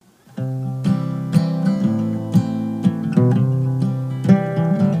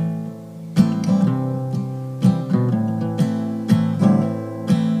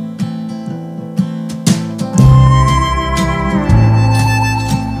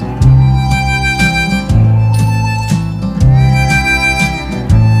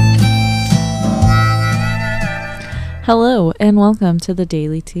Hello and welcome to the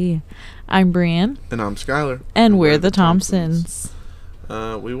Daily Tea. I'm Breann. And I'm Skylar. And we're the Thompsons.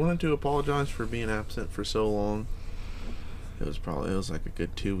 We wanted to apologize for being absent for so long. It was like a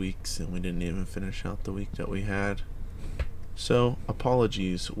good 2 weeks, and we didn't even finish out the week that we had. So,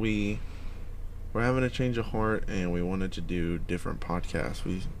 apologies. We're having a change of heart, and we wanted to do different podcasts.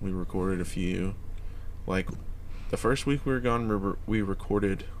 We recorded a few. Like, the first week we were gone, we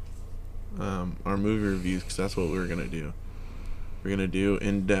recorded our movie reviews, because that's what we were going to do. We're going to do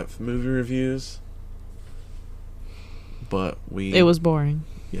in-depth movie reviews, but it was boring.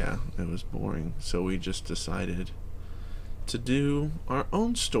 Yeah, it was boring. So we just decided to do our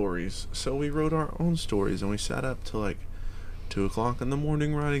own stories. So we wrote our own stories, and we sat up till like 2 o'clock in the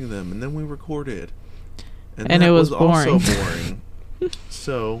morning writing them, and then we recorded. And it was boring. Also boring.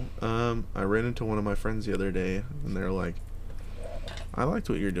 So, I ran into one of my friends the other day, and they're like, I liked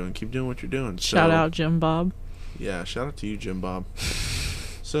what you're doing. Keep doing what you're doing. Shout out Jim Bob. Yeah, shout out to you, Jim Bob.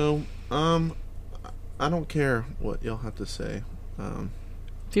 So, I don't care what y'all have to say.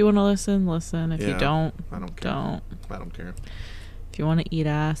 If you want to listen. If you don't, I don't care. I don't care. If you want to eat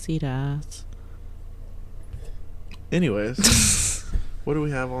ass, eat ass. Anyways, what do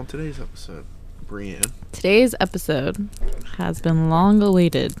we have on today's episode, Breann? Today's episode has been long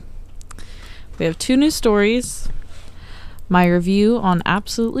awaited. We have 2 new stories. My review on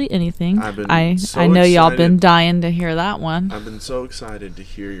absolutely anything. I know y'all been dying to hear that one. I've been so excited to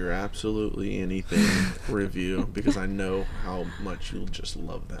hear your absolutely anything review, because I know how much you'll just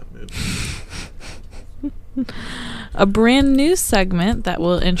love that movie. A brand new segment that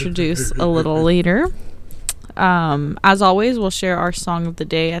we'll introduce a little later. As always, we'll share our song of the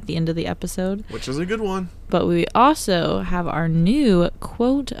day at the end of the episode, which is a good one. But we also have our new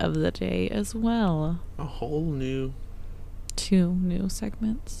quote of the day as well. A whole new 2 new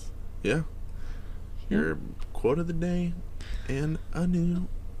segments. Yeah. Your quote of the day and a new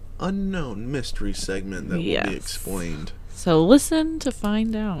unknown mystery segment that will be explained. So listen to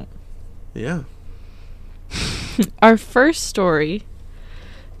find out. Yeah. Our first story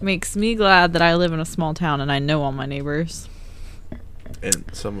makes me glad that I live in a small town and I know all my neighbors. And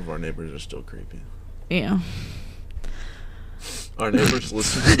some of our neighbors are still creepy. Yeah. Our neighbors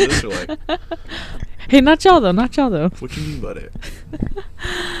listen to this are like, hey, not y'all though. What you mean by it?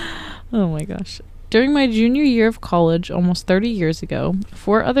 Oh my gosh. During my junior year of college, almost 30 years ago,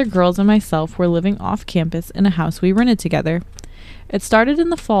 4 other girls and myself were living off campus in a house we rented together. It started in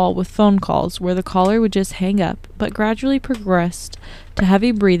the fall with phone calls where the caller would just hang up, but gradually progressed to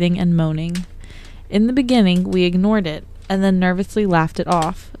heavy breathing and moaning. In the beginning, we ignored it and then nervously laughed it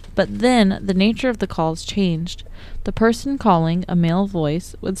off. But then the nature of the calls changed. The person calling, a male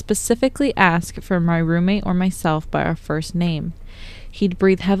voice, would specifically ask for my roommate or myself by our first name. He'd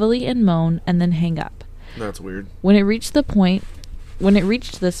breathe heavily and moan and then hang up. That's weird. When it reached this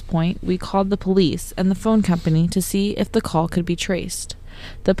point, we called the police and the phone company to see if the call could be traced.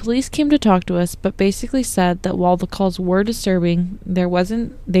 The police came to talk to us, but basically said that while the calls were disturbing, they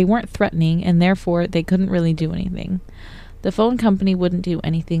weren't threatening, and therefore they couldn't really do anything. The phone company wouldn't do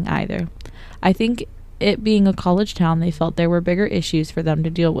anything either. I think it being a college town, they felt there were bigger issues for them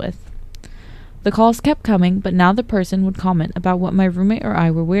to deal with. The calls kept coming, but now the person would comment about what my roommate or I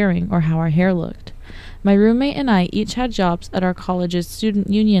were wearing or how our hair looked. My roommate and I each had jobs at our college's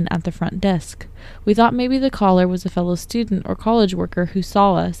student union at the front desk. We thought maybe the caller was a fellow student or college worker who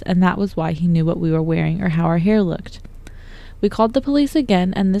saw us, and that was why he knew what we were wearing or how our hair looked. We called the police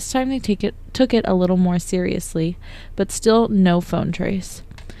again, and this time they took it a little more seriously, but still no phone trace.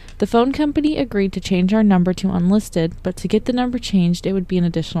 The phone company agreed to change our number to unlisted, but to get the number changed, it would be an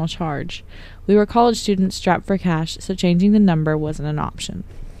additional charge. We were college students strapped for cash, so changing the number wasn't an option.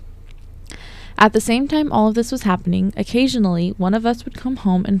 At the same time all of this was happening, occasionally one of us would come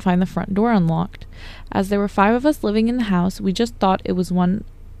home and find the front door unlocked. As there were 5 of us living in the house, we just thought one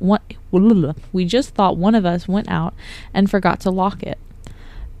of us went out and forgot to lock it.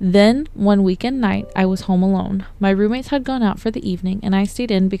 Then, one weekend night, I was home alone. My roommates had gone out for the evening, and I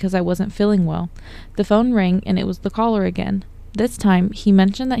stayed in because I wasn't feeling well. The phone rang, and it was the caller again. This time, he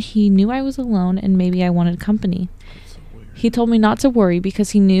mentioned that he knew I was alone and maybe I wanted company. He told me not to worry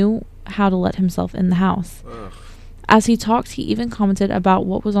because he knew how to let himself in the house. Ugh. As he talked, he even commented about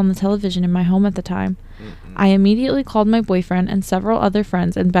what was on the television in my home at the time. I immediately called my boyfriend and several other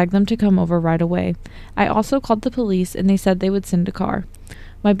friends and begged them to come over right away. I also called the police, and they said they would send a car.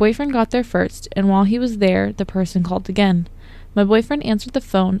 My boyfriend got there first, and while he was there, the person called again. My boyfriend answered the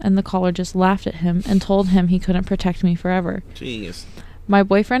phone, and the caller just laughed at him and told him he couldn't protect me forever. Jeez. My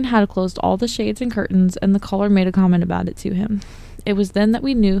boyfriend had closed all the shades and curtains, and the caller made a comment about it to him. It was then that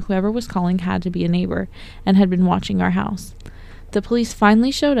we knew whoever was calling had to be a neighbor and had been watching our house. The police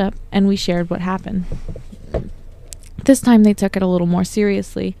finally showed up, and we shared what happened. This time they took it a little more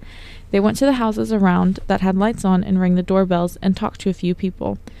seriously. They went to the houses around that had lights on and rang the doorbells and talked to a few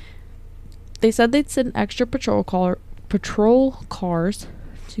people. They said they'd send extra patrol cars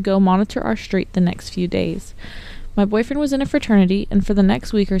to go monitor our street the next few days. My boyfriend was in a fraternity, and for the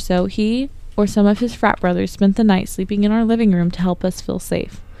next week or so, he or some of his frat brothers spent the night sleeping in our living room to help us feel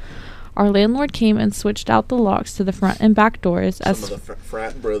safe. Our landlord came and switched out the locks to the front and back doors. Some of the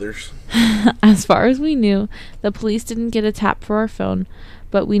frat brothers. As far as we knew, the police didn't get a tap for our phone,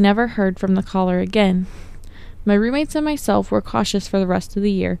 but we never heard from the caller again. My roommates and myself were cautious for the rest of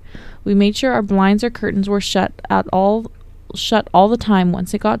the year. We made sure our blinds or curtains were shut all the time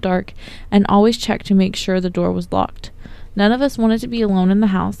once it got dark, and always checked to make sure the door was locked. None of us wanted to be alone in the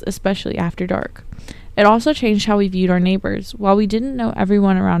house, especially after dark. It also changed how we viewed our neighbors. While we didn't know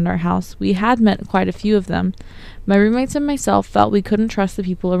everyone around our house, we had met quite a few of them. My roommates and myself felt we couldn't trust the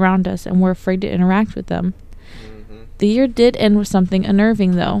people around us and were afraid to interact with them. The year did end with something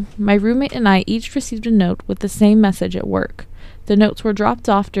unnerving, though. My roommate and I each received a note with the same message at work. The notes were dropped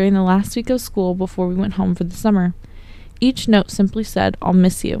off during the last week of school before we went home for the summer. Each note simply said, "I'll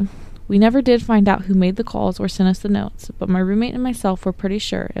miss you." We never did find out who made the calls or sent us the notes, but my roommate and myself were pretty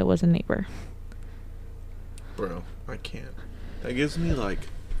sure it was a neighbor. Bro, I can't. That gives me like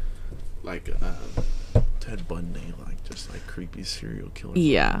Ted Bundy, like just like creepy serial killer.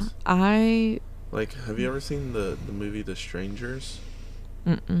 Yeah, films. Like, have you ever seen the movie The Strangers?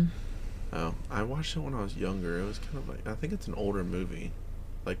 Mm-mm. Oh, I watched it when I was younger. It was kind of like, I think it's an older movie,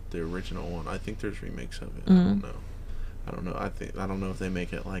 like the original one. I think there's remakes of it. I don't know. I don't know if they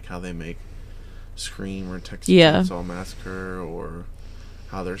make it like how they make Scream or Texas Chainsaw Massacre, or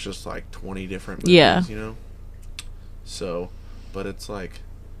how there's just like 20 different movies, you know? So, but it's like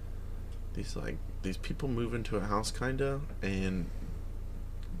these people move into a house kinda, and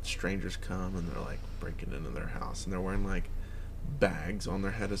strangers come and they're like breaking into their house, and they're wearing like bags on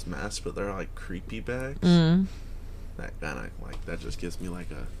their head as masks, but they're like creepy bags. That kind of like, that just gives me like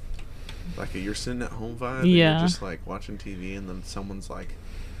a you're sitting at home vibe. Yeah. And you're just like watching TV, and then someone's like,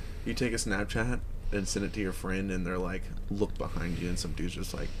 you take a Snapchat and send it to your friend, and they're like, look behind you, and some dude's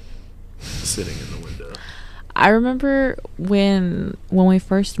just like sitting in the window. I remember when we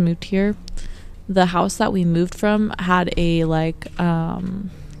first moved here, the house that we moved from had a like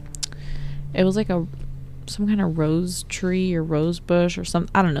it was like some kind of rose tree or rose bush or something.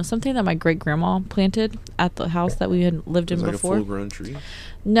 I don't know, something that my great grandma planted at the house that we had lived in before. Like a full grown tree?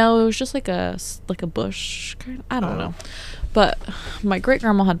 No, it was just like a bush kind of, I don't know. But my great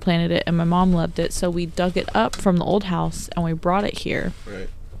grandma had planted it, and my mom loved it, so we dug it up from the old house and we brought it here. Right.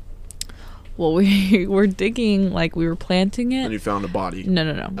 Well, we were digging, like we were planting it. And you found a body.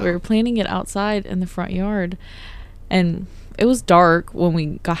 No. Oh. We were planting it outside in the front yard, and it was dark when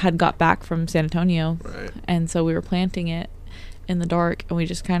we got back from San Antonio. Right. And so we were planting it in the dark, and we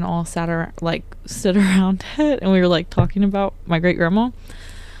just kind of all stood around it, and we were like talking about my great grandma.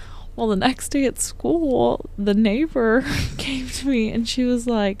 Well, the next day at school, the neighbor came to me, and she was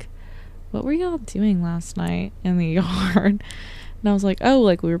like, "What were y'all doing last night in the yard?" And I was like, "Oh,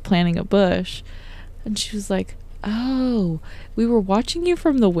 like we were planting a bush." And she was like, "Oh, we were watching you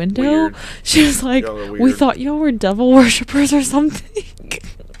from the window." Weird. She was like, "We thought y'all were devil worshippers or something."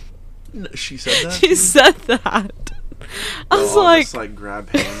 No, she said that? She said that. I was like... just like grab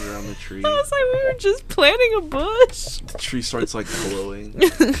hands around the tree. I was like, we were just planting a bush. The tree starts like glowing.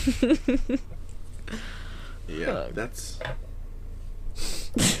 Yeah, that's...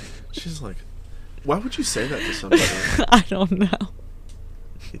 She's like, why would you say that to somebody? I don't know.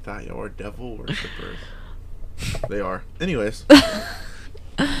 She thought y'all were devil worshippers. They are. Anyways. No,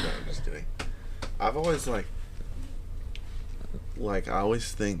 I'm just kidding. I've always I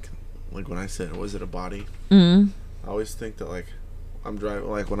always think, like when I said, was it a body? I always think that when I'm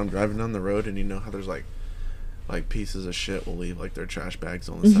driving down the road, and you know how there's like pieces of shit will leave like their trash bags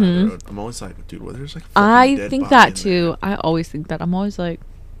on the side of the road. I'm always like, dude, well, there's like a fucking dead think body that in too. there. I always think that. I'm always like,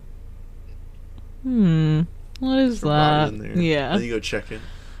 what is that? In there. Yeah. Then you go check it.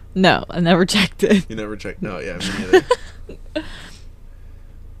 No, I never checked it. You never checked? No, yeah, me neither.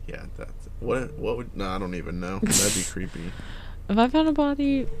 Yeah, that's what would? No, I don't even know. That'd be creepy. If I found a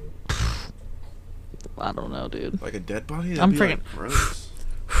body, I don't know, dude. Like a dead body? I'm That'd be freaking gross.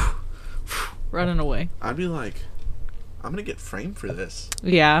 Running away. I'd be like, I'm gonna get framed for this.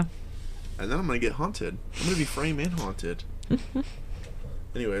 Yeah. And then I'm gonna get haunted. I'm gonna be framed and haunted.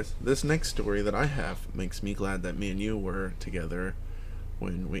 Anyways, this next story that I have makes me glad that me and you were together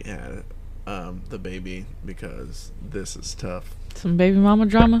when we had the baby because this is tough. Some baby mama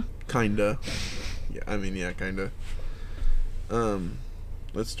drama? Kinda. Yeah, I mean, yeah, kinda.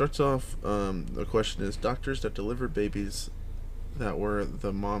 It starts off, the question is, doctors that delivered babies that were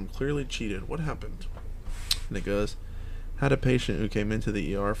the mom clearly cheated. What happened? And it goes, had a patient who came into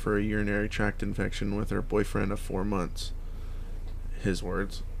the ER for a urinary tract infection with her boyfriend of 4 months. His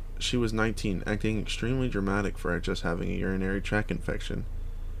words. She was 19, acting extremely dramatic for just having a urinary tract infection.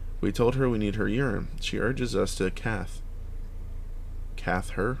 We told her we need her urine. She urges us to cath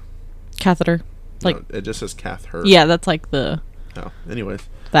her? Catheter. Like, no, it just says cath her. yeah, that's like the Anyways.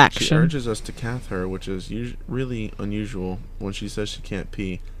 action. She urges us to cath her, which is really unusual when she says she can't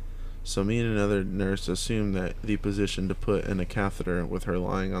pee. So me and another nurse assume that the position to put in a catheter with her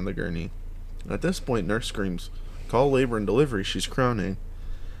lying on the gurney. At this point, nurse screams, "Call labor and delivery, she's crowning."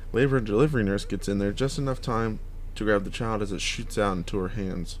 Labor and delivery nurse gets in there just enough time to grab the child as it shoots out into her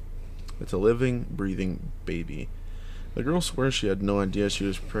hands. It's a living, breathing baby. The girl swears she had no idea she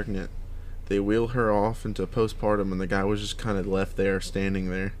was pregnant. They wheel her off into postpartum and the guy was just kind of left there, standing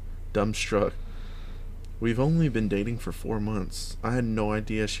there, dumbstruck. We've only been dating for 4 months. I had no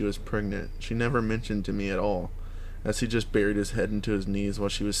idea she was pregnant. She never mentioned to me at all, as he just buried his head into his knees while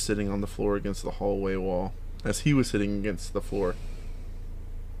she was sitting on the floor against the hallway wall. As he was sitting on the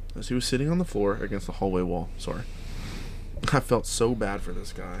hallway wall. Sorry. I felt so bad for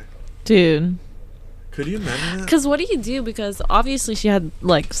this guy. Dude. Could you imagine that? Because what do you do? Because obviously she had,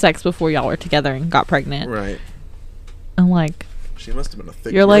 like, sex before y'all were together and got pregnant. Right. And, like... She must have been a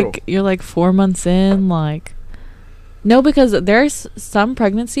thick You're girl. you're like 4 months in, like... No, because there's some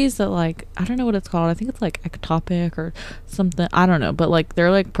pregnancies that, like... I don't know what it's called. I think it's, like, ectopic or something. I don't know. But, like,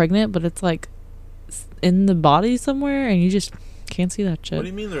 they're, like, pregnant, but it's, like, in the body somewhere, and you just... Can't see that shit. What do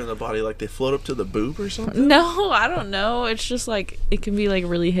you mean they're in the body? Like they float up to the boob or something? No, I don't know. It's just like it can be like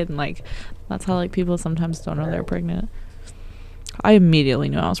really hidden. Like that's how like people sometimes don't know they're pregnant. I immediately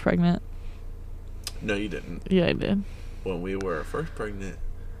knew I was pregnant. No, you didn't. Yeah, I did. When we were first pregnant,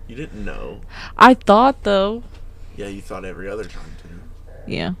 you didn't know. I thought though. Yeah, you thought every other time too.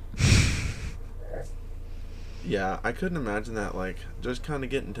 Yeah. Yeah, I couldn't imagine that. Like just kind of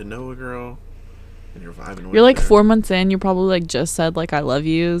getting to know a girl. And you're vibing with You're like her. 4 months in. You probably like just said like I love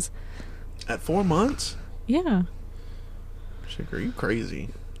yous. At 4 months? Yeah. Shit, are you crazy?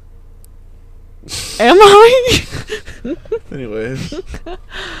 Am I? Anyways.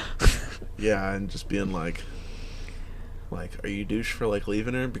 Yeah, and just being like, are you douche for like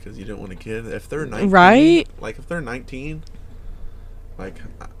leaving her because you didn't want a kid? If they're 19, right? Like if they're 19, like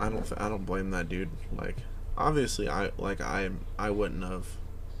I don't blame that dude. Like obviously I wouldn't have.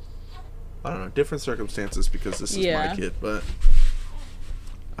 I don't know, different circumstances because this is my kid, but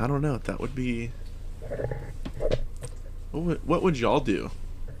I don't know. That would be. What would y'all do?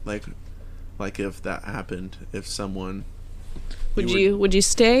 Like if that happened, if someone. Would you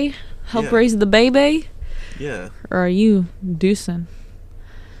stay? Help Yeah. raise the baby? Yeah. Or are you deucing?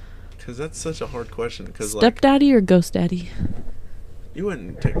 Because that's such a hard question. Because Stepdaddy or ghost daddy? you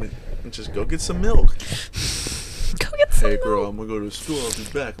wouldn't just go get some milk. Go get some Hey milk. girl, I'm gonna go to the school. I'll be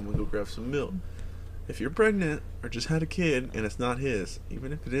back. I'm gonna go grab some milk. If you're pregnant or just had a kid and it's not his,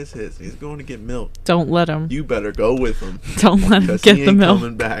 even if it is his, he's going to get milk. Don't let him. You better go with him. Don't let him Because get he the ain't milk.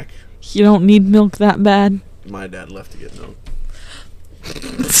 coming back. You don't need milk that bad. My dad left to get milk.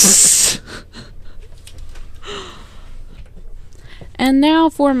 And now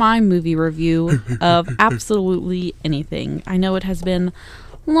for my movie review of absolutely anything. I know it has been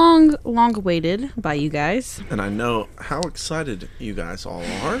long awaited by you guys. And I know how excited you guys all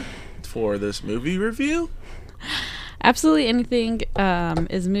are for this movie review. Absolutely Anything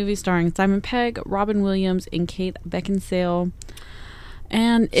is a movie starring Simon Pegg, Robin Williams, and Kate Beckinsale.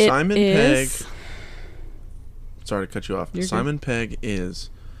 And it Simon is... Pegg. Sorry to cut you off. You're Simon Pegg is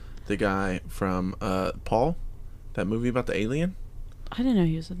the guy from Paul, that movie about the alien. I didn't know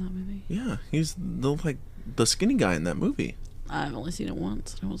he was in that movie. Yeah, he's the skinny guy in that movie. I've only seen it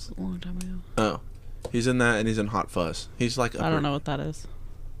once. It was a long time ago. Oh, he's in that, and he's in Hot Fuzz. He's like I don't know what that is.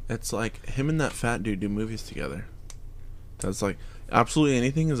 It's like him and that fat dude do movies together. That's like Absolutely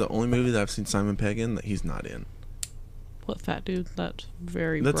Anything is the only movie that I've seen Simon Pegg in that he's not in. What fat dude? That's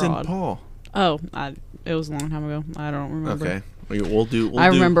very That's broad. in Paul. Oh, it was a long time ago. I don't remember. Okay, we'll do. I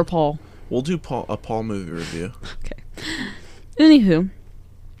remember Paul. We'll do a Paul movie review. Okay. Anywho,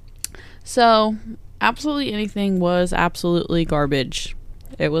 so Absolutely Anything was absolutely garbage.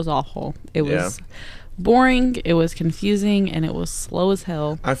 It was awful. It was boring. It was confusing, and it was slow as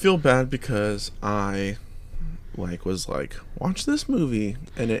hell. I feel bad because I was watch this movie,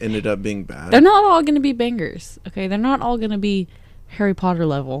 and it ended up being bad. They're not all going to be bangers. Okay, they're not all going to be Harry Potter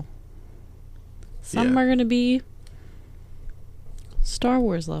level. Some are going to be Star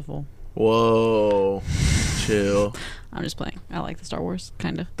Wars level. Whoa. Chill. I'm just playing. I like the Star Wars,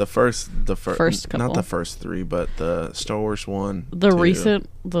 kind of. The first couple. Not the first three, but the Star Wars 1, The 2.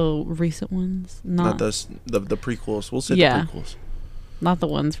 recent ones. Not the prequels. We'll say the prequels. Not the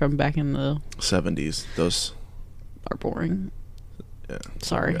ones from back in the 70s. Those are boring. Yeah.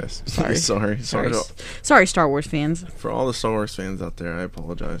 Sorry. Guys. Sorry, Sorry, Star Wars fans. For all the Star Wars fans out there, I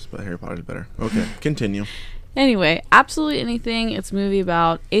apologize, but Harry Potter's better. Okay, continue. Anyway, absolutely anything. It's a movie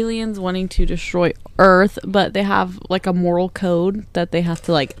about aliens wanting to destroy Earth, but they have like a moral code that they have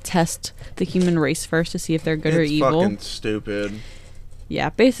to like test the human race first to see if they're good or evil. It's fucking stupid. Yeah,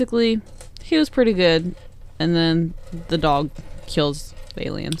 basically, he was pretty good, and then the dog kills the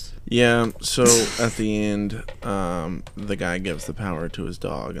aliens. Yeah, so at the end, the guy gives the power to his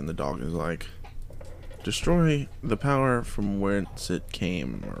dog, and the dog is like, destroy the power from whence it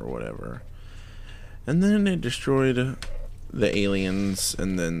came, or whatever. And then it destroyed the aliens,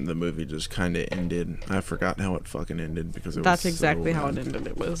 and then the movie just kind of ended. I forgot how it fucking ended because That's exactly how it ended.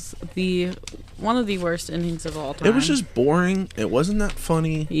 It was one of the worst endings of all time. It was just boring. It wasn't that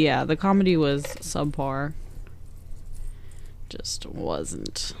funny. Yeah, the comedy was subpar. Just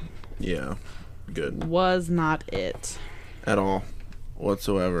wasn't. Yeah, good. Was not it. At all.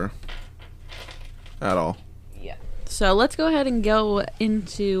 Whatsoever. At all. Yeah. So let's go ahead and go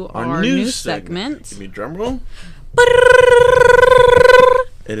into our news segment. Give me a drum roll.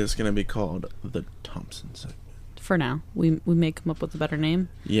 It is going to be called the Thompson segment. For now. We may come up with a better name.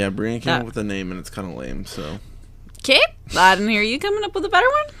 Yeah, Breann came up with a name and it's kind of lame, so. Okay. I didn't hear you coming up with a better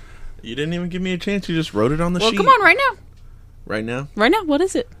one. You didn't even give me a chance. You just wrote it on the sheet. Well, come on, right now. Right now? Right now. What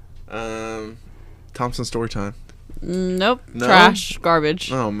is it? Thompson story time. Nope. No? Trash.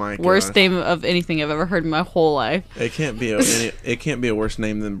 Garbage. Oh my god. Worst name of anything I've ever heard in my whole life. It can't be a worse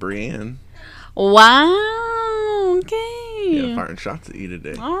name than Breann. Wow. Okay. Yeah, firing shots at you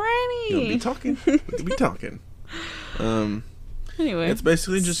today. Alrighty. You'll be talking. We'll be talking. Anyway, it's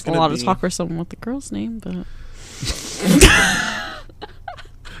basically just a lot of talk for someone with the girl's name, but.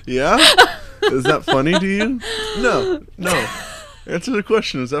 Yeah? Is that funny to you? No. Answer the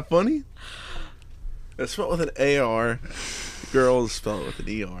question. Is that funny? It's spelled with an AR. Girls spell it with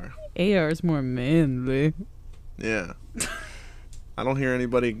an ER. AR is more manly. Yeah. I don't hear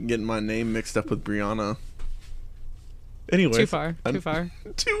anybody getting my name mixed up with Brianna. Anyway. Too far. Too far.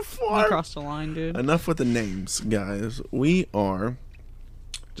 You crossed the line, dude. Enough with the names, guys. We are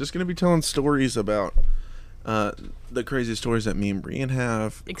just going to be telling stories about the crazy stories that me and Breann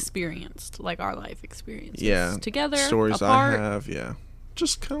have experienced, like our life experiences. Yeah, together, stories apart. I have. Yeah,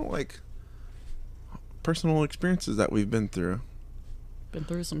 just kind of like personal experiences that we've been through. Been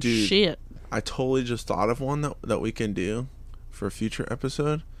through some shit. I totally just thought of one that we can do for a future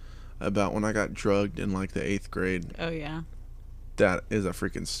episode about when I got drugged in like the 8th grade. Oh yeah, that is a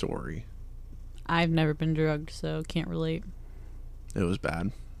freaking story. I've never been drugged, so can't relate. It was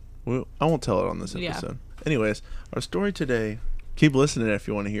bad. Well, I won't tell it on this episode. Yeah. Anyways, our story today, keep listening if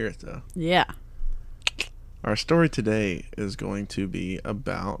you want to hear it though. Yeah. Our story today is going to be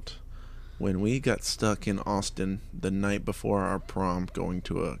about when we got stuck in Austin the night before our prom, going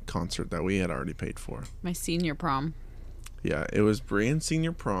to a concert that we had already paid for. My senior prom. Yeah, it was Breann's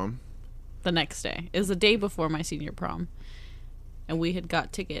senior prom. The next day. It was the day before my senior prom. And we had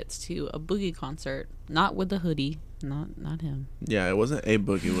got tickets to a Boogie concert, not with the hoodie. Not him. Yeah, it wasn't a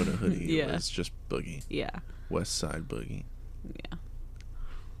Boogie with a hoodie. Yeah. It was just Boogie. Yeah. West Side Boogie. Yeah.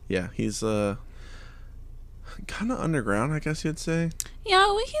 Yeah, he's kind of underground, I guess you'd say.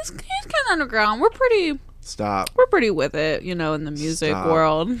 Yeah, he's kind of underground. We're pretty with it, in the music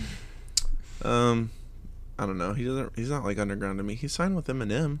world. I don't know. He's not like underground to me. He's signed with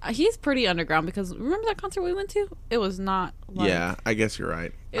Eminem. He's pretty underground because remember that concert we went to? It was not like, yeah, I guess you're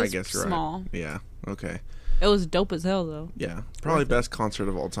right. It was small. Yeah. Okay. It was dope as hell though. Yeah. Probably best concert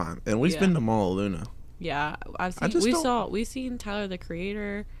of all time. And we've been to Mall Luna. Yeah, we seen Tyler the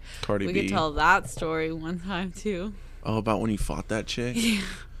Creator. Cardi B. We could tell that story one time too. Oh, about when you fought that chick?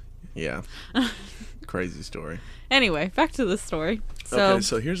 Yeah. Crazy story. Anyway, back to the story. So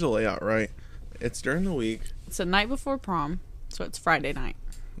here's the layout, right? It's during the week. It's the night before prom, so it's Friday night.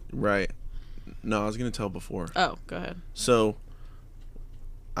 Right. No, I was going to tell before. Oh, go ahead. So,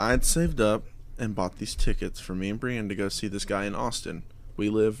 I'd saved up and bought these tickets for me and Breann to go see this guy in Austin. We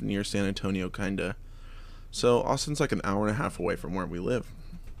live near San Antonio, kinda. So, Austin's like an hour and a half away from where we live.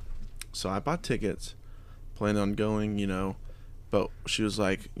 So, I bought tickets, planned on going, but she was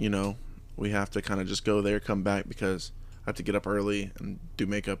like, we have to kind of just go there, come back, because I have to get up early and do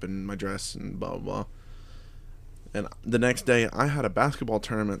makeup and my dress and blah, blah, blah. And the next day, I had a basketball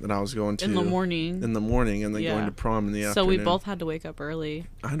tournament that I was going to. In the morning. And then going to prom in the afternoon. So we both had to wake up early.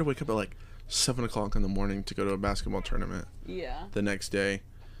 I had to wake up at like 7 o'clock in the morning to go to a basketball tournament. Yeah. The next day.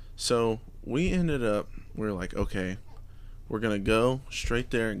 So we were like, okay, we're going to go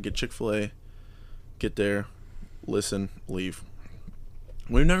straight there and get Chick-fil-A. Get there, listen, leave.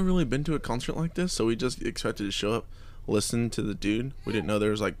 We've never really been to a concert like this, so we just expected to show up, listen to the dude. We didn't know there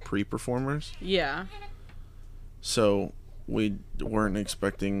was like pre-performers. Yeah. So we weren't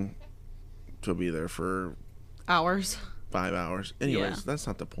expecting to be there for hours. 5 hours. Anyways, That's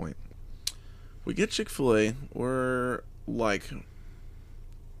not the point. We get Chick-fil-A. We're like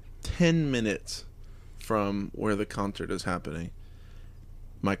 10 minutes from where the concert is happening.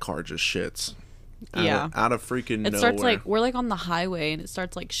 My car just shits. Out of freaking nowhere. It starts like, we're like on the highway and it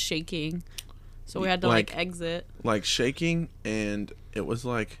starts like shaking. So we had to like exit. Like shaking, and it was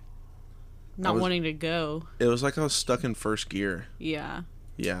like not wanting to go. It was like I was stuck in first gear. Yeah.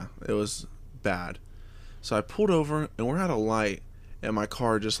 Yeah, it was bad. So I pulled over and we're at a light and my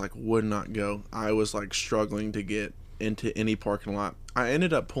car just like would not go. I was like struggling to get into any parking lot. I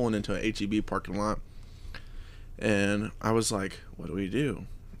ended up pulling into an HEB parking lot and I was like, what do we do?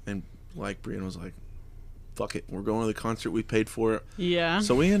 And like Breann was like, fuck it, we're going to the concert, we paid for it. Yeah.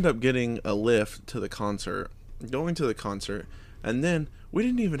 So we ended up getting a lift to the concert, going to the concert, and then we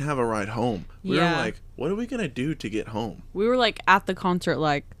didn't even have a ride home. We were like, what are we going to do to get home? We were like at the concert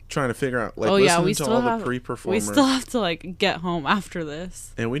like trying to figure out, like, listening to all the pre-performers. We still have to like get home after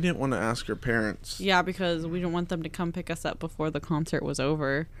this. And we didn't want to ask our parents. Yeah, because we didn't want them to come pick us up before the concert was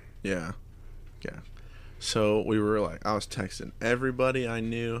over. Yeah. Yeah. So we were like, I was texting everybody I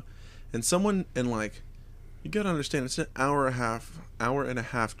knew. And someone, and like, you gotta understand, it's an hour and a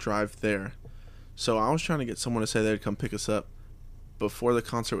half drive there. So I was trying to get someone to say they'd come pick us up before the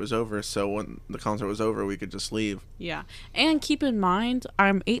concert was over, so when the concert was over, we could just leave. Yeah. And keep in mind,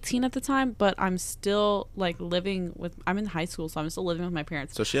 I'm 18 at the time, but I'm still, like, I'm in high school, so I'm still living with my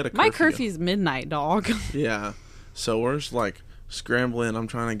parents. So she had a curfew. My curfew's midnight, dog. Yeah. So we're just, like, scrambling. I'm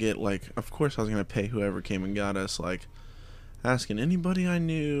trying to get, like, of course I was going to pay whoever came and got us, like, asking anybody I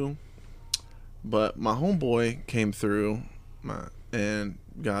knew. But my homeboy came through and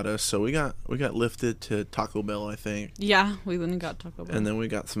got us, so we got lifted to Taco Bell, I think. Yeah, we then got Taco Bell. And then we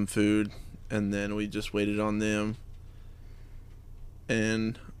got some food, and then we just waited on them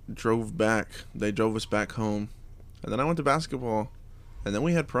and drove back. They drove us back home. And then I went to basketball, and then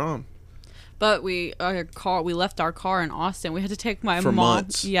we had prom. But we left our car in Austin. We had to take my mom. For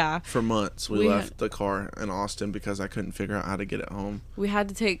months. Yeah. For months we left the car in Austin because I couldn't figure out how to get it home. We had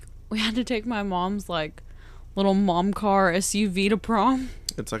to take my mom's like little mom car SUV to prom.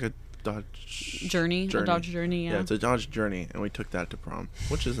 It's like a Dodge Journey. A Dodge Journey, yeah. Yeah, it's a Dodge Journey, and we took that to prom,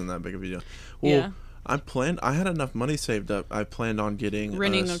 which isn't that big of a deal. Well, yeah. I had enough money saved up. I planned on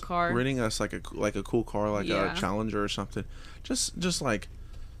renting us like a cool car, like a Challenger or something. Just like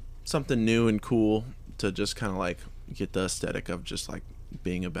something new and cool to just kind of like get the aesthetic of just like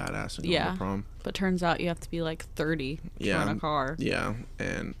being a badass and going to prom. But turns out you have to be like 30 to rent a car. Yeah,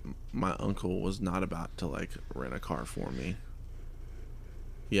 and my uncle was not about to like rent a car for me.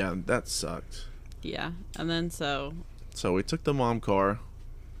 Yeah, that sucked. Yeah, and then so we took the mom car,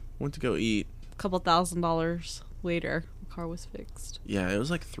 went to go eat. A couple $1,000 later, the car was fixed. Yeah, it was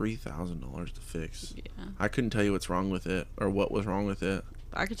like $3,000 to fix. Yeah. I couldn't tell you what's wrong with it or what was wrong with it.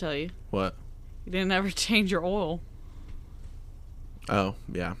 I could tell you. What? You didn't ever change your oil. Oh,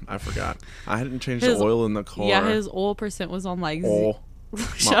 yeah, I forgot. I hadn't changed the oil in the car. Yeah, his oil percent was on like...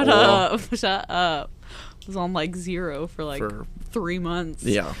 Shut up. It was on like 0 for 3 months.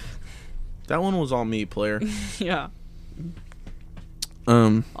 Yeah. That one was all me, player. Yeah.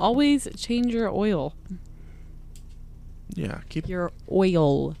 Always change your oil. Yeah, keep your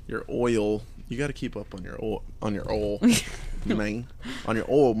oil. Your oil. You got to keep up on your oil, man. On your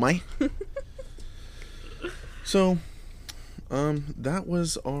oil, man. So, that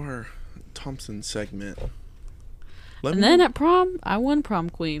was our Thompson segment. Then at prom, I won prom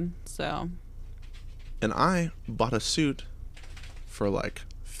queen. So. And I bought a suit for like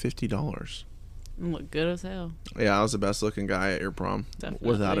 $50. And look good as hell. Yeah, I was the best looking guy at your prom. Definitely.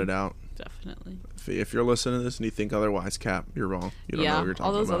 Without a doubt. Definitely. If you're listening to this and you think otherwise, Cap, you're wrong. You don't know what you're talking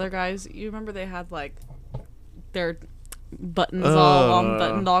about. All those other guys, you remember they had like their buttons all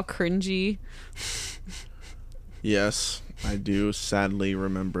unbuttoned, all cringy. Yes, I do sadly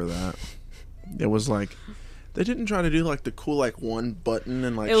remember that. It was like they didn't try to do like the cool like one button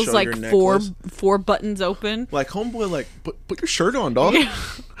and like it was show like your necklace. four buttons open. Like homeboy, like put your shirt on, dog. Yeah.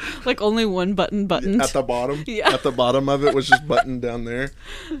 Like only one button buttoned at the bottom. Yeah, at the bottom of it was just buttoned down there.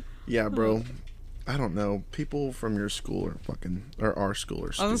 Yeah, bro. I don't know. People from your school are or our school are I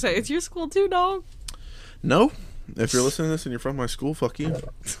was stupid. gonna say, it's your school too, dog. No. If you're listening to this and you're from my school, fuck you.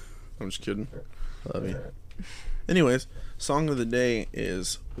 I'm just kidding. Love you. Anyways, song of the day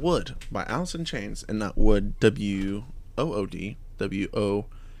is Wood by Alice in Chains, and not Wood, W-O-O-D,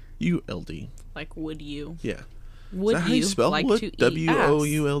 W-O-U-L-D. Like, would you? Yeah. Would Is that how you spell like Wood? to eat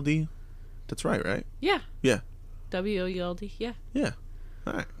W-O-U-L-D? That's right? Yeah. Yeah. W-O-U-L-D, yeah. Yeah.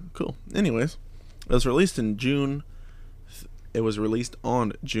 Alright, cool. Anyways, it was released on June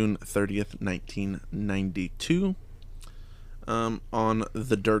 30th, 1992, on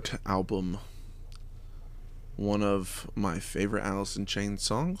the Dirt album. One of my favorite Alice in Chains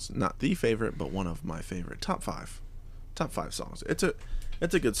songs. Not the favorite, but one of my favorite. Top five songs. It's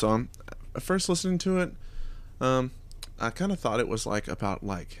a good song. First listening to it, I kind of thought it was like about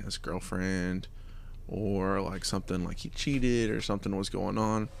like his girlfriend, or like something like he cheated or something was going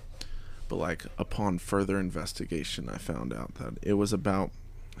on. But like upon further investigation, I found out that it was about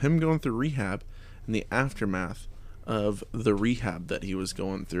him going through rehab and the aftermath of the rehab that he was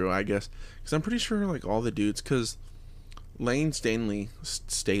going through, I guess. Because I'm pretty sure like all the dudes, because Lane Staley,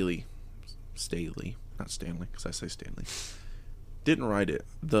 not Stanley, because I say Stanley, didn't write it.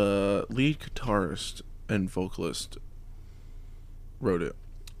 The lead guitarist and vocalist wrote it.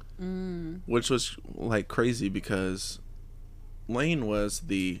 Which was like crazy because Lane was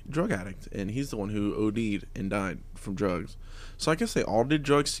the drug addict and he's the one who OD'd and died from drugs. So I guess they all did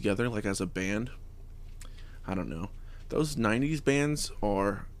drugs together, like as a band. I don't know. Those 90s bands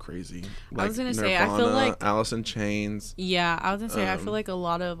are crazy. Like I was gonna Nirvana, say, I feel like Alice in Chains. Yeah, I was gonna say, I feel like a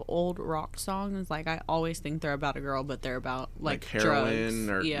lot of old rock songs, like I always think they're about a girl, but they're about like heroin,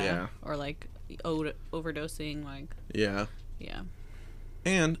 drugs. or or like overdosing, like yeah. Yeah.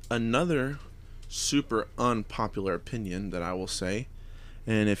 And another super unpopular opinion that I will say,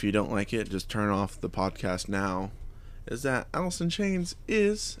 and if you don't like it, just turn off the podcast now, is that Alice in Chains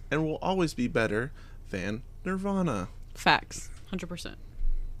is and will always be better than Nirvana. Facts. 100%.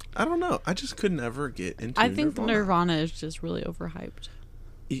 I don't know. I just could never get into I think Nirvana. Nirvana is just really overhyped.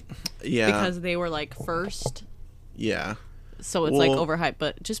 Yeah. Because they were like first. Yeah. So it's like overhyped.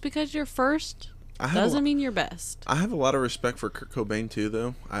 But just because you're first doesn't mean you're best. I have a lot of respect for Kurt Cobain too,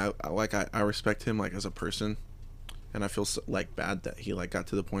 though. I respect him like as a person, and I feel like bad that he like got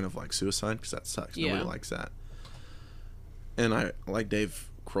to the point of like suicide, because that sucks. Yeah. Nobody likes that. And I like Dave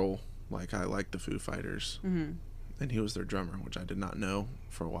Grohl. Like I like the Foo Fighters, and he was their drummer, which I did not know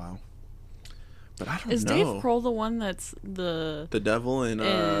for a while. But I don't know. Is Dave Grohl the one that's the devil in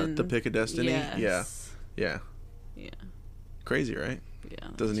The Pick of Destiny? Yes. Yeah. Crazy, right? Yeah.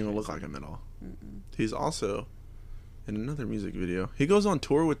 Doesn't even look like him at all. He's also in another music video. He goes on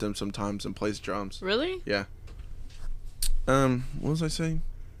tour with them sometimes and plays drums. Really? Yeah. What was I saying?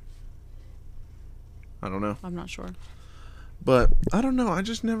 I don't know. I'm not sure. But I don't know. I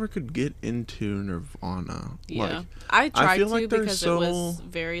just never could get into Nirvana. Yeah. Like, I tried feel to like because it was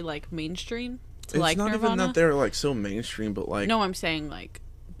very like mainstream to it's like not Nirvana. even that they're like so mainstream, but like No, I'm saying like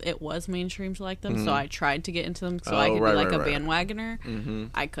it was mainstream to like them, so I tried to get into them so Oh, I could right, be like right, a right. bandwagoner.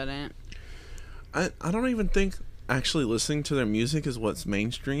 I couldn't. I don't even think actually listening to their music is what's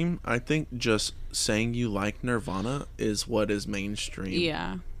mainstream. I think just saying you like Nirvana is what is mainstream.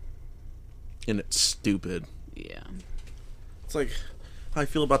 Yeah. And it's stupid. Yeah. It's like how I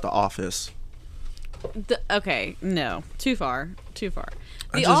feel about The Office. Okay, no. Too far. The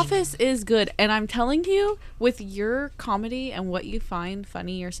just- Office is good, and I'm telling you, with your comedy and what you find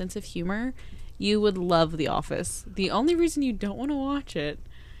funny, your sense of humor, you would love The Office. The only reason you don't want to watch it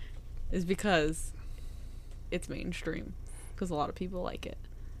is because it's mainstream. Because a lot of people like it.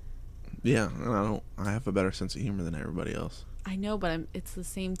 Yeah, and I have a better sense of humor than everybody else. I know, but it's the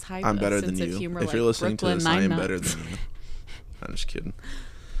same type I'm of better sense than of you. humor. If like you're listening Brooklyn to this, I am Nine-Nine. better than you. I'm just kidding.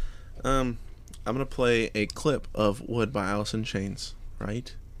 I'm gonna play a clip of Wood by Alice in Chains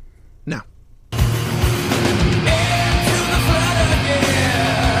right now.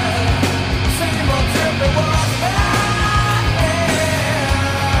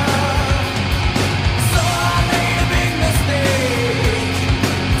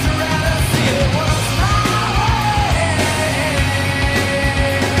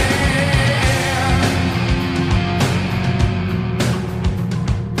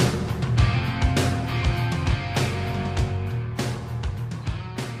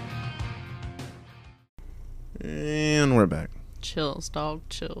 And we're back. Chills, dog.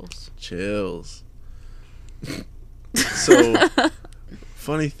 Chills. So,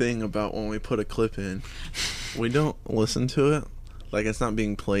 funny thing about when we put a clip in, we don't listen to it. Like, it's not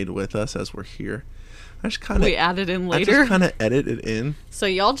being played with us as we're here. We added in I later. just kind of edit it in. So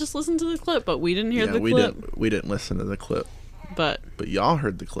y'all just listened to the clip, but we didn't hear the clip. We didn't listen to the clip. But y'all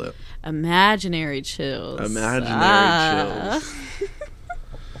heard the clip. Imaginary chills. Chills.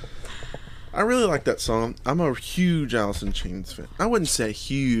 I really like that song. I'm a huge Alice in Chains fan. I wouldn't say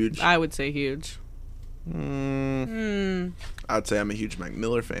huge. I would say huge. I'd say I'm a huge Mac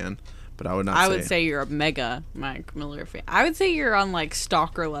Miller fan, but I would not. I would say you're a mega Mac Miller fan. I would say you're on like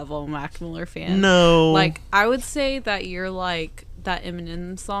stalker level Mac Miller fan. No. Like I would say that you're like that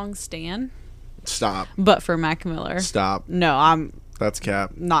Eminem song Stan. Stop. But for Mac Miller. Stop. No, That's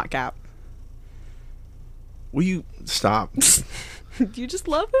cap. Not cap. Will you stop? You just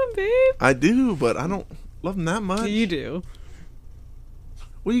love him, babe. I do, but I don't love him that much. You do.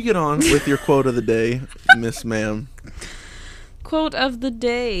 Will you get on with your quote of the day, Miss Ma'am? Quote of the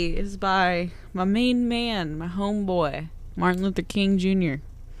day is by my main man, my homeboy, Martin Luther King Jr.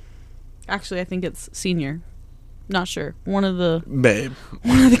 Actually, I think it's Senior. Not sure. One of the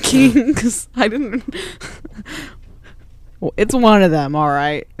kings. I didn't. Well, it's one of them. All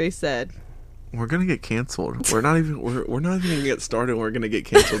right. They said. We're gonna get canceled. We're not even gonna get started. We're gonna get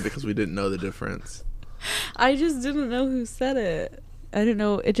canceled because we didn't know the difference. I just didn't know who said it. I didn't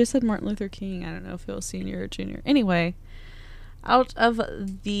know. It just said Martin Luther King. I don't know if it was Senior or Junior. Anyway, out of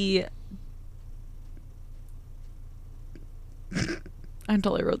the. I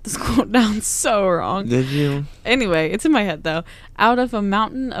totally wrote this quote down so wrong. Did you? Anyway, it's in my head though. Out of a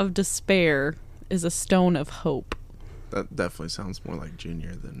mountain of despair is a stone of hope. That definitely sounds more like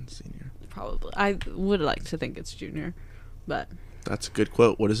Junior than Senior. Probably. I would like to think it's Junior, but. That's a good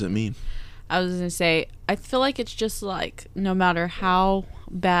quote. What does it mean? I was going to say, I feel like it's just like no matter how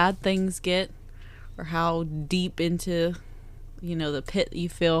bad things get or how deep into, the pit you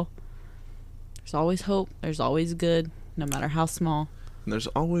feel, there's always hope. There's always good, no matter how small. And there's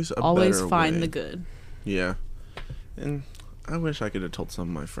always always better find way. the good. Yeah. And I wish I could have told some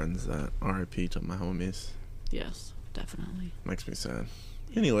of my friends that. R.I.P. to my homies. Yes, definitely. Makes me sad.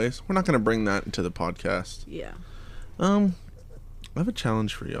 Anyways, we're not going to bring that into the podcast. Yeah. I have a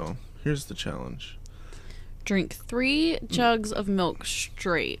challenge for y'all. Here's the challenge. Drink 3 jugs of milk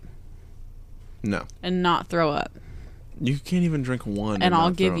straight. No. And not throw up. You can't even drink one. And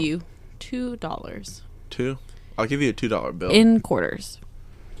I'll give you $2. 2? I'll give you a $2 bill. In quarters.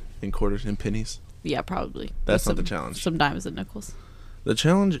 In quarters? In pennies? Yeah, probably. That's not the challenge. Some dimes and nickels. The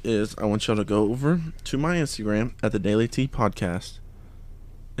challenge is I want y'all to go over to my Instagram at the Daily Tea Podcast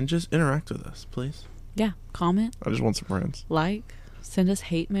and just interact with us, please. Yeah. Comment. I just want some friends. Like. Send us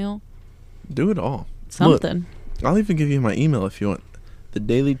hate mail. Do it all. Something. Look, I'll even give you my email if you want. The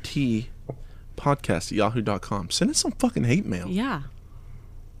Daily Tea Podcast at yahoo.com. Send us some fucking hate mail. Yeah.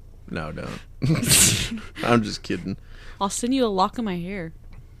 No, don't. I'm just kidding. I'll send you a lock of my hair.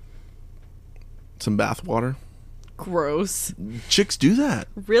 Some bath water. Gross. Chicks do that.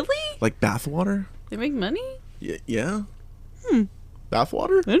 Really? Like bath water? They make money? Yeah. Bath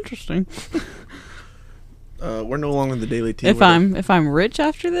water? Interesting. We're no longer the Daily Tea. If I'm rich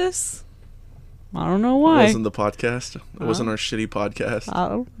after this, I don't know why. It wasn't the podcast. It wasn't our shitty podcast. I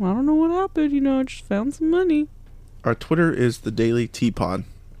don't know what happened. I just found some money. Our Twitter is the Daily Tea Pod.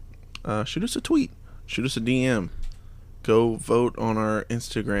 Shoot us a tweet. Shoot us a DM. Go vote on our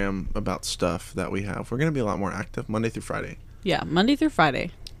Instagram about stuff that we have. We're going to be a lot more active Monday through Friday. Yeah, Monday through Friday.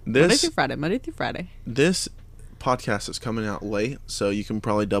 Monday through Friday. This podcast is coming out late, so you can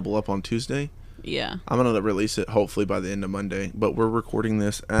probably double up on Tuesday. Yeah. I'm going to release it hopefully by the end of Monday, but we're recording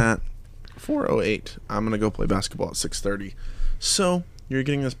this at 4:08. I'm going to go play basketball at 6:30. So, you're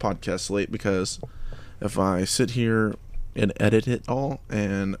getting this podcast late because if I sit here and edit it all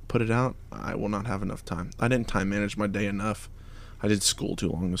and put it out, I will not have enough time. I didn't time manage my day enough. I did school too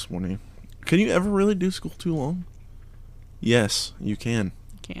long this morning. Can you ever really do school too long? Yes, you can.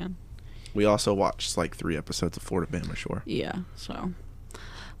 You can. We also watched like 3 episodes of Florida Bama Shore. Yeah, so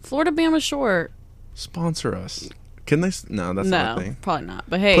Florida Bama Shore. Sponsor us. Can they? No, that's not a thing. Probably not.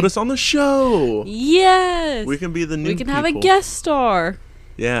 But hey, put us on the show. Yes, we can be the new. We can people. have a guest star.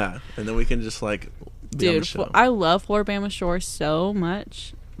 Yeah, and then we can just like be on the show. I love Florida Bama Shore so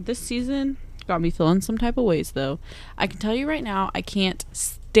much. This season got me feeling some type of ways though. I can tell you right now, I can't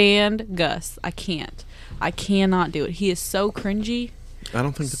stand Gus. I cannot do it. He is so cringy. I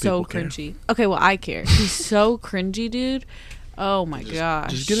don't think the people care. So cringy. Okay, well I care. He's so cringy, dude. Oh my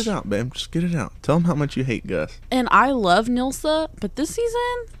gosh. Just get it out, babe. Just get it out. Tell him how much you hate Gus. And I love Nilsa, but this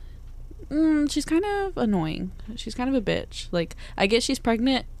season, she's kind of annoying. She's kind of a bitch. Like, I get she's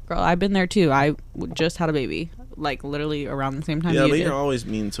pregnant. Girl, I've been there too. I just had a baby. Like, literally around the same time you did. You're always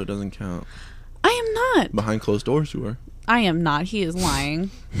mean, so it doesn't count. I am not. Behind closed doors, you are. I am not. He is lying.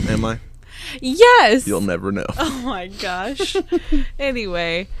 Am I? Yes. You'll never know. Oh my gosh.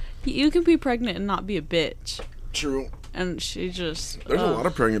 Anyway, you can be pregnant and not be a bitch. True. And she just... There's a lot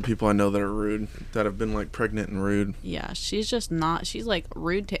of pregnant people I know that are rude, that have been, like, pregnant and rude. Yeah, she's just not... She's, like,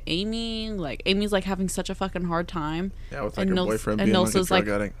 rude to Amy. Like, Amy's, like, having such a fucking hard time. Yeah, with, like, her boyfriend being, like, a drug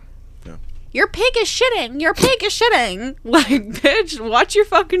addict. Yeah. Your pig is shitting! Your pig is shitting! Like, bitch, watch your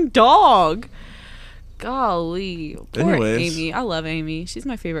fucking dog. Golly. Poor Amy. I love Amy. She's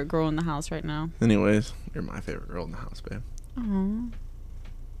my favorite girl in the house right now. Anyways, you're my favorite girl in the house, babe. Aww.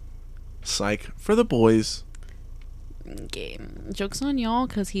 Psych. For the boys. Okay. Joke's on y'all,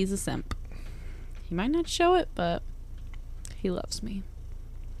 because he's a simp. He might not show it, but he loves me.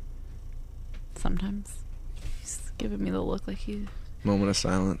 Sometimes. He's giving me the look like Moment of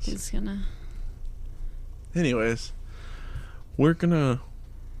silence. he's gonna... Anyways, we're gonna...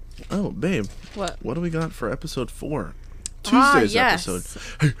 Oh, babe. What do we got for episode 4? Tuesday's episode.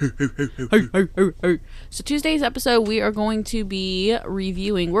 So Tuesday's episode, we are going to be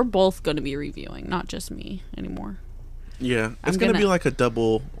reviewing. We're both going to be reviewing, not just me anymore. Yeah, it's going to be like a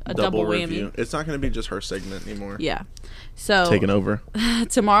double review. whammy. It's not going to be just her segment anymore. Yeah. So taking over.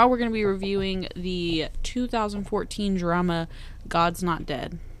 Tomorrow we're going to be reviewing the 2014 drama God's Not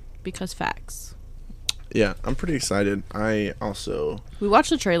Dead, because facts. Yeah, I'm pretty excited. We watched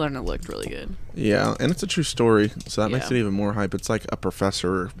the trailer and it looked really good. Yeah, and it's a true story, so that makes Yeah. it even more hype. It's like a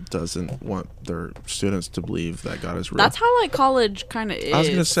professor doesn't want their students to believe that God is real. That's how, like, college kind of is. I was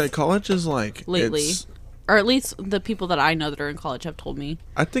going to say, college is like... lately. Or at least the people that I know that are in college have told me.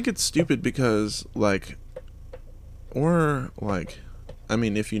 I think it's stupid because, like... Or, like... I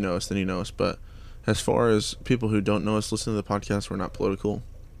mean, if you know us, then you know us, but... As far as people who don't know us listen to the podcast, we're not political.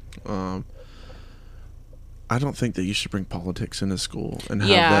 I don't think that you should bring politics into school and have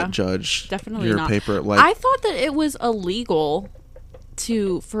that judge your paper. Like, I thought that it was illegal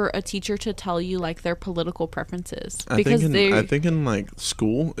for a teacher to tell you, like, their political preferences. I think in like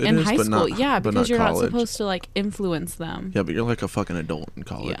school it in is, high but school, not, yeah, but because not you're college. not supposed to, like, influence them. Yeah, but you're like a fucking adult in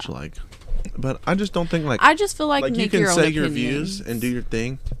college, Yeah. like. But I just don't think, like, I just feel like you make can your own say your opinions. views and do your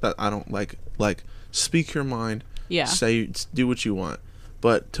thing. That I don't like speak your mind. Yeah. Do what you want,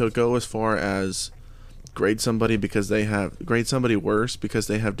 but to go as far as grade somebody worse because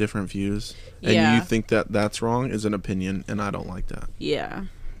they have different views and you think that that's wrong is an opinion, and I don't like that. Yeah,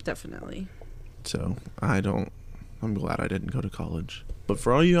 definitely. So I'm glad I didn't go to college. But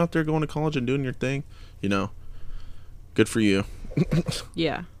for all you out there going to college and doing your thing, good for you.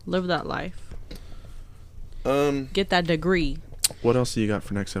 Yeah, live that life. Get that degree. What else do you got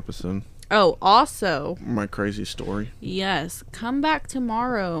for next episode? Oh, also, My crazy story. yes, come back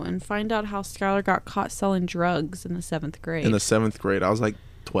tomorrow and find out how Skylar got caught selling drugs in the 7th grade. In the 7th grade, I was like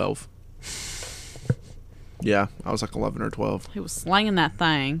 12. Yeah, I was like 11 or 12. He was slanging that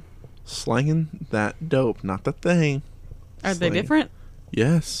thing. Slanging that dope, not the thing. Are they different?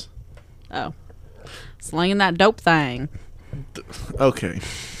 Yes. Oh. Slanging that dope thing. Okay.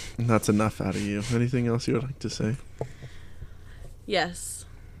 That's enough out of you. Anything else you would like to say? Yes.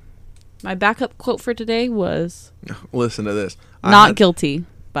 My backup quote for today was... Listen to this. Not guilty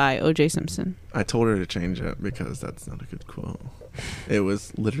by O.J. Simpson. I told her to change it because that's not a good quote. It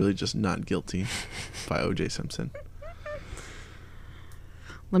was literally just not guilty by O.J. Simpson.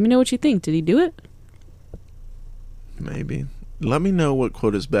 Let me know what you think. Did he do it? Maybe. Let me know what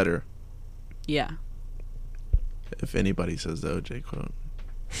quote is better. Yeah. If anybody says the O.J. quote.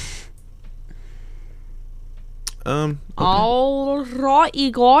 Okay. All right,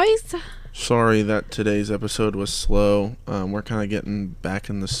 you guys. Sorry that today's episode was slow. We're kind of getting back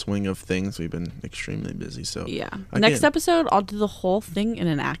in the swing of things. We've been extremely busy, so yeah. Next episode, I'll do the whole thing in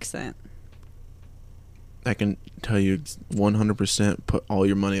an accent. I can tell you 100% put all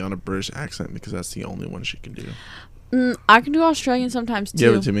your money on a British accent because that's the only one she can do. I can do Australian sometimes too.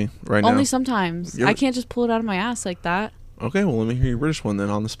 Give it to me right now. Only sometimes. I can't just pull it out of my ass like that. Okay, well, let me hear your British one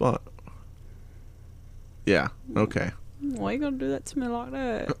then on the spot. Yeah, okay. Why are you gonna do that to me like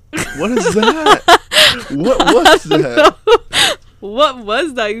that? What is that? What was that? What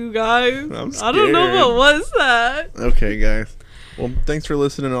was that, you guys? I'm scared. I don't know what was that. Okay, guys. Well, thanks for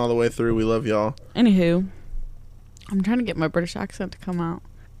listening all the way through. We love y'all. Anywho, I'm trying to get my British accent to come out.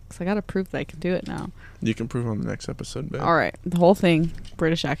 Because I gotta prove that I can do it now. You can prove on the next episode, babe. Alright, the whole thing,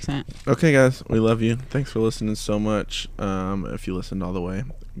 British accent. Okay, guys. We love you. Thanks for listening so much. If you listened all the way,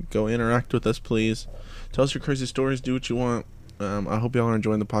 go interact with us, please. Tell us your crazy stories. Do what you want. I hope y'all are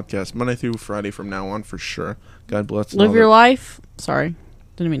enjoying the podcast Monday through Friday from now on for sure. God bless. Live your life. Sorry.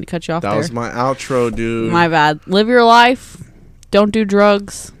 Didn't mean to cut you off there. That was my outro, dude. My bad. Live your life. Don't do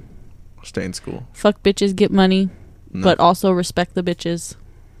drugs. Stay in school. Fuck bitches, get money. No. But also respect the bitches.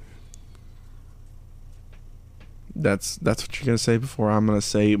 That's what you're gonna say before I'm gonna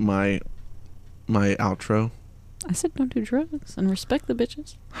say my outro. I said don't do drugs and respect the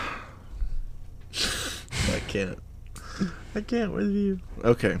bitches. I can't with you.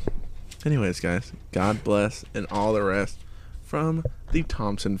 Okay. Anyways, guys, God bless and all the rest from the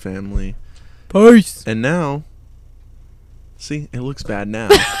Thompson family. Peace. And now, see, it looks bad now.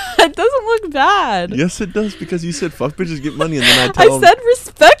 It doesn't look bad. Yes, it does, because you said fuck bitches get money, and then I I tell them. said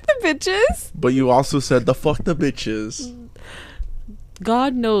respect the bitches. But you also said the fuck the bitches.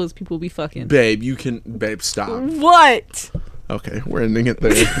 God knows people be fucking. Babe, stop. What? Okay, we're ending it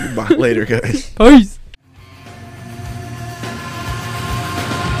there. Bye. Later, guys. Peace.